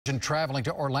Traveling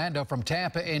to Orlando from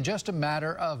Tampa in just a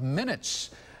matter of minutes.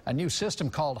 A new system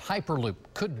called Hyperloop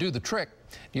could do the trick.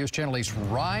 News Channel 8's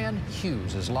Ryan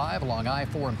Hughes is live along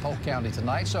I-4 in Polk County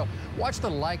tonight. So what's the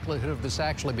likelihood of this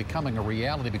actually becoming a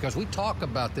reality? Because we talk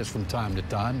about this from time to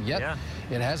time, yet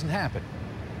it hasn't happened.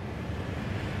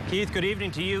 Keith, good evening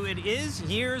to you. It is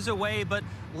years away, but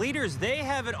leaders, they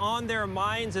have it on their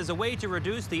minds as a way to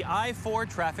reduce the I-4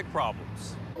 traffic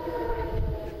problems.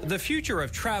 The future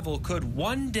of travel could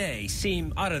one day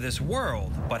seem out of this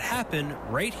world, but happen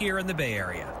right here in the Bay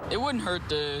Area. It wouldn't hurt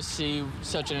to see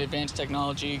such an advanced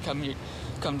technology come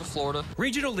to Florida.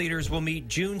 Regional leaders will meet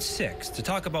June 6th to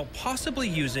talk about possibly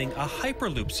using a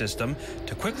Hyperloop system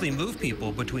to quickly move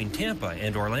people between Tampa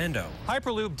and Orlando.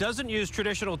 Hyperloop doesn't use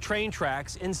traditional train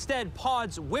tracks. Instead,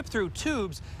 pods whip through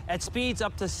tubes at speeds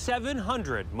up to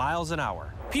 700 miles an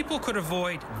hour. People could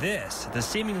avoid the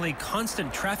seemingly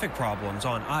constant traffic problems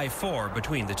on I-4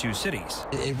 between the two cities.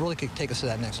 It really could take us to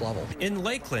that next level. In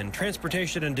Lakeland,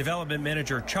 Transportation and Development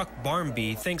Manager Chuck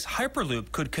Barmby thinks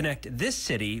Hyperloop could connect this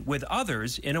city with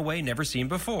others in a way never seen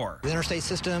before. The interstate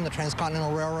system, the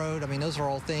Transcontinental Railroad, I mean, those are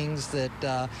all things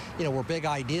that, were big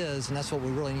ideas, and that's what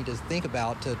we really need to think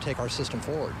about to take our system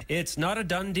forward. It's not a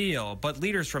done deal, but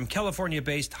leaders from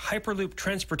California-based Hyperloop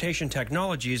Transportation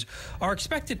Technologies are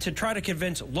expected to try to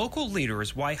convince local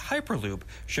leaders why Hyperloop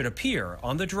should appear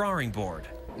on the drawing board.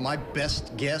 My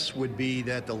best guess would be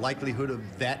that the likelihood of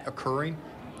that occurring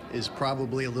is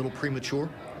probably a little premature,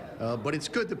 but it's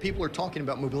good that people are talking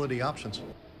about mobility options.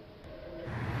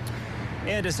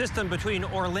 And a system between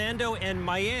Orlando and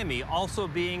Miami also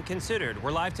being considered.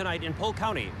 We're live tonight in Polk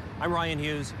County. I'm Ryan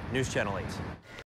Hughes, News Channel 8.